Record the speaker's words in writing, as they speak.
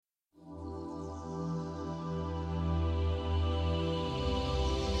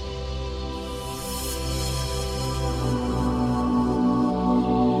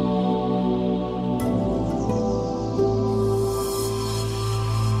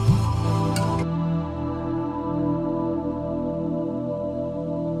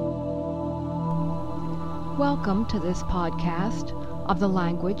Welcome to this podcast of the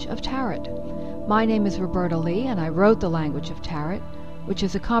Language of Tarot. My name is Roberta Lee, and I wrote The Language of Tarot, which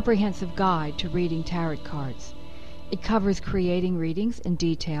is a comprehensive guide to reading tarot cards. It covers creating readings in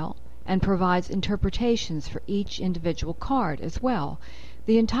detail and provides interpretations for each individual card as well.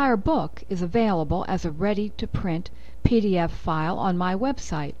 The entire book is available as a ready-to-print PDF file on my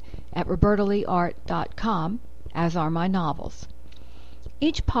website at robertaleeart.com, as are my novels.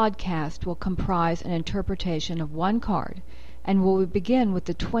 Each podcast will comprise an interpretation of one card, and will begin with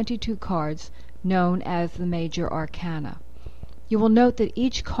the 22 cards known as the Major Arcana. You will note that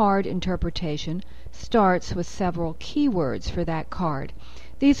each card interpretation starts with several keywords for that card.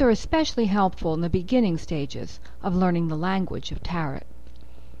 These are especially helpful in the beginning stages of learning the language of tarot.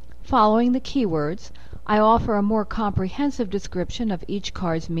 Following the keywords, I offer a more comprehensive description of each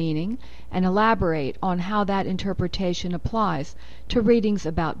card's meaning and elaborate on how that interpretation applies to readings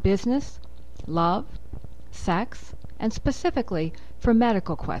about business, love, sex, and specifically for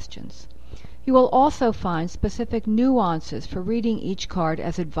medical questions. You will also find specific nuances for reading each card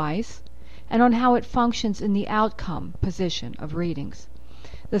as advice and on how it functions in the outcome position of readings.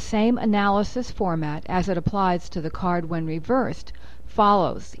 The same analysis format as it applies to the card when reversed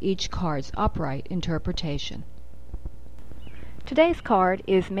follows each card's upright interpretation. Today's card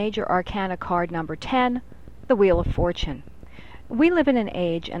is Major Arcana card number 10, the Wheel of Fortune. We live in an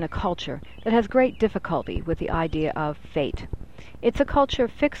age and a culture that has great difficulty with the idea of fate. It's a culture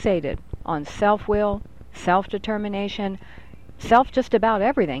fixated on self-will, self-determination, just about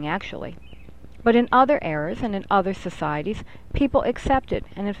everything actually. But in other eras and in other societies, people accepted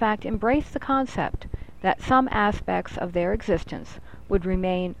and in fact embraced the concept that some aspects of their existence would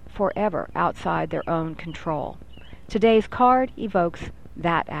remain forever outside their own control. Today's card evokes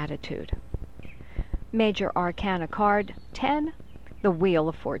that attitude. Major Arcana card 10, the Wheel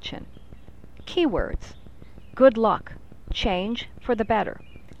of Fortune. Keywords: good luck, change for the better,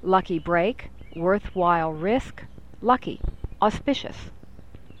 lucky break, worthwhile risk, lucky, auspicious.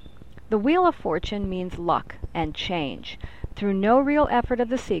 The Wheel of Fortune means luck and change. Through no real effort of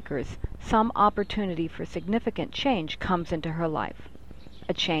the seekers, some opportunity for significant change comes into her life.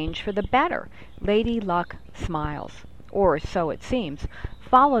 A change for the better. Lady Luck smiles, or so it seems,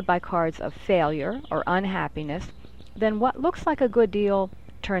 followed by cards of failure or unhappiness. Then what looks like a good deal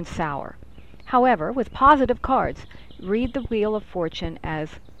turns sour. However, with positive cards, read the Wheel of Fortune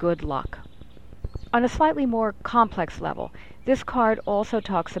as good luck. On a slightly more complex level, this card also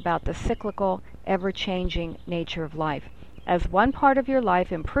talks about the cyclical, ever-changing nature of life. As one part of your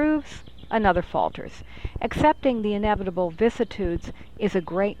life improves, another falters. Accepting the inevitable vicissitudes is a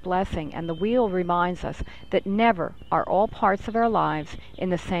great blessing, and the wheel reminds us that never are all parts of our lives in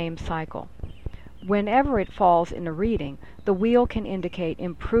the same cycle. Whenever it falls in a reading, the wheel can indicate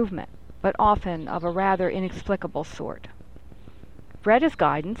improvement, but often of a rather inexplicable sort. Read as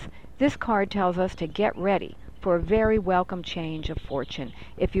guidance, this card tells us to get ready for a very welcome change of fortune.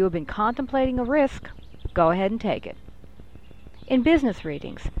 If you have been contemplating a risk, go ahead and take it. In business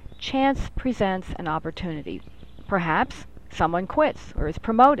readings, chance presents an opportunity. Perhaps someone quits or is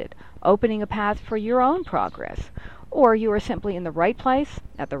promoted, opening a path for your own progress, or you are simply in the right place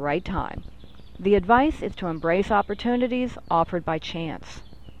at the right time. The advice is to embrace opportunities offered by chance.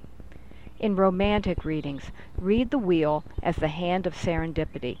 In romantic readings, read the wheel as the hand of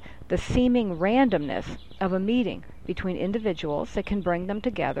serendipity, the seeming randomness of a meeting between individuals that can bring them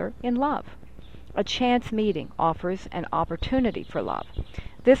together in love. A chance meeting offers an opportunity for love.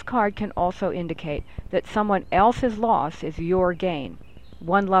 This card can also indicate that someone else's loss is your gain.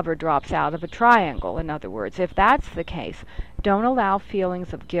 One lover drops out of a triangle, in other words. If that's the case, don't allow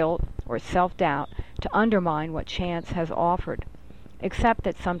feelings of guilt or self-doubt to undermine what chance has offered. Accept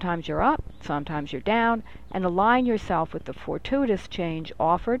that sometimes you're up, sometimes you're down, and align yourself with the fortuitous change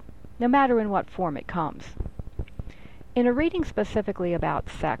offered, no matter in what form it comes. In a reading specifically about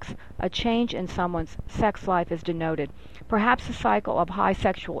sex, a change in someone's sex life is denoted. Perhaps a cycle of high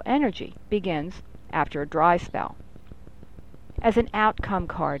sexual energy begins after a dry spell. As an outcome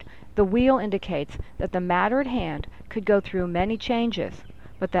card, the wheel indicates that the matter at hand could go through many changes,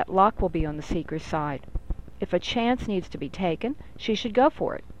 but that luck will be on the seeker's side. If a chance needs to be taken, she should go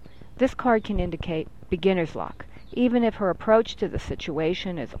for it. This card can indicate beginner's luck. Even if her approach to the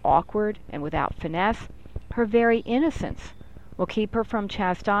situation is awkward and without finesse, her very innocence will keep her from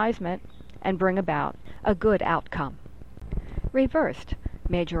chastisement and bring about a good outcome. Reversed,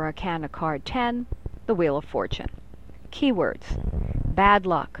 Major Arcana card 10, the Wheel of Fortune. Keywords: bad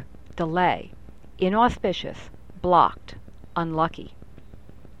luck, delay, inauspicious, blocked, unlucky.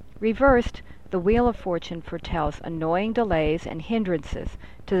 Reversed, the Wheel of Fortune foretells annoying delays and hindrances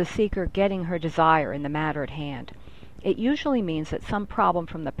to the seeker getting her desire in the matter at hand. It usually means that some problem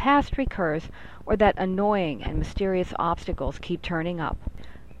from the past recurs, or that annoying and mysterious obstacles keep turning up.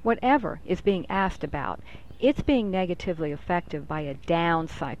 Whatever is being asked about, it's being negatively affected by a down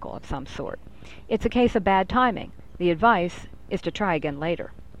cycle of some sort. It's a case of bad timing. The advice is to try again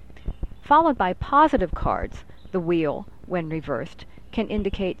later. Followed by positive cards, the wheel, when reversed, can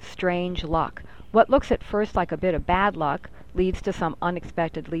indicate strange luck. What looks at first like a bit of bad luck leads to some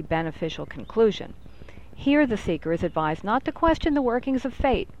unexpectedly beneficial conclusion. Here the seeker is advised not to question the workings of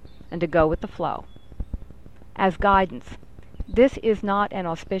fate and to go with the flow. As guidance, this is not an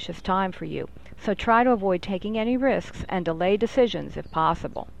auspicious time for you, so try to avoid taking any risks and delay decisions if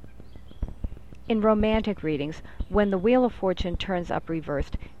possible. In romantic readings, when the Wheel of Fortune turns up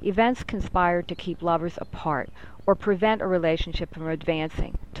reversed, events conspire to keep lovers apart or prevent a relationship from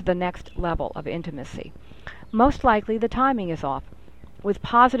advancing to the next level of intimacy. Most likely the timing is off. With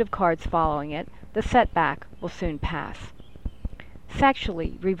positive cards following it, the setback will soon pass.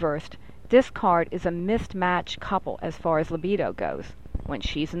 Sexually reversed, this card is a mismatched couple as far as libido goes. When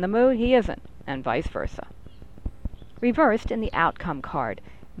she's in the mood, he isn't, and vice versa. Reversed in the outcome card,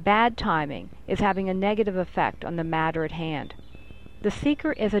 bad timing is having a negative effect on the matter at hand. The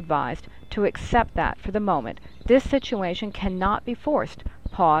seeker is advised to accept that for the moment this situation cannot be forced.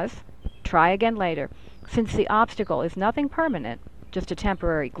 Pause, try again later, since the obstacle is nothing permanent, just a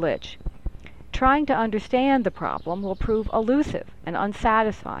temporary glitch. Trying to understand the problem will prove elusive and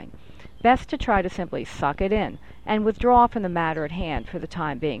unsatisfying. Best to try to simply suck it in and withdraw from the matter at hand for the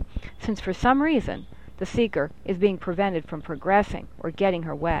time being, since for some reason the seeker is being prevented from progressing or getting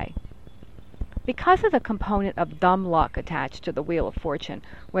her way. Because of the component of dumb luck attached to the Wheel of Fortune,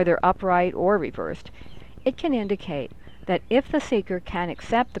 whether upright or reversed, it can indicate that if the seeker can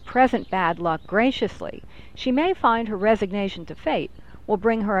accept the present bad luck graciously, she may find her resignation to fate will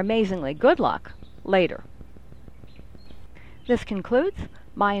bring her amazingly good luck later. This concludes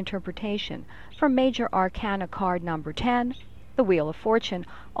my interpretation from Major Arcana card number 10, the Wheel of Fortune,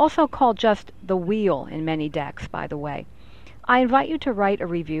 also called just the Wheel in many decks, by the way. I invite you to write a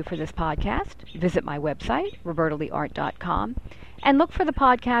review for this podcast, visit my website, robertaleeart.com, and look for the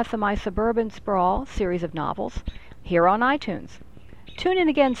podcast of my Suburban Sprawl series of novels here on iTunes. Tune in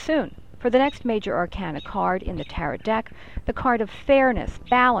again soon for the next Major Arcana card in the Tarot deck, the card of fairness,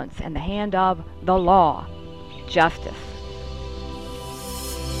 balance, and the hand of the law, justice.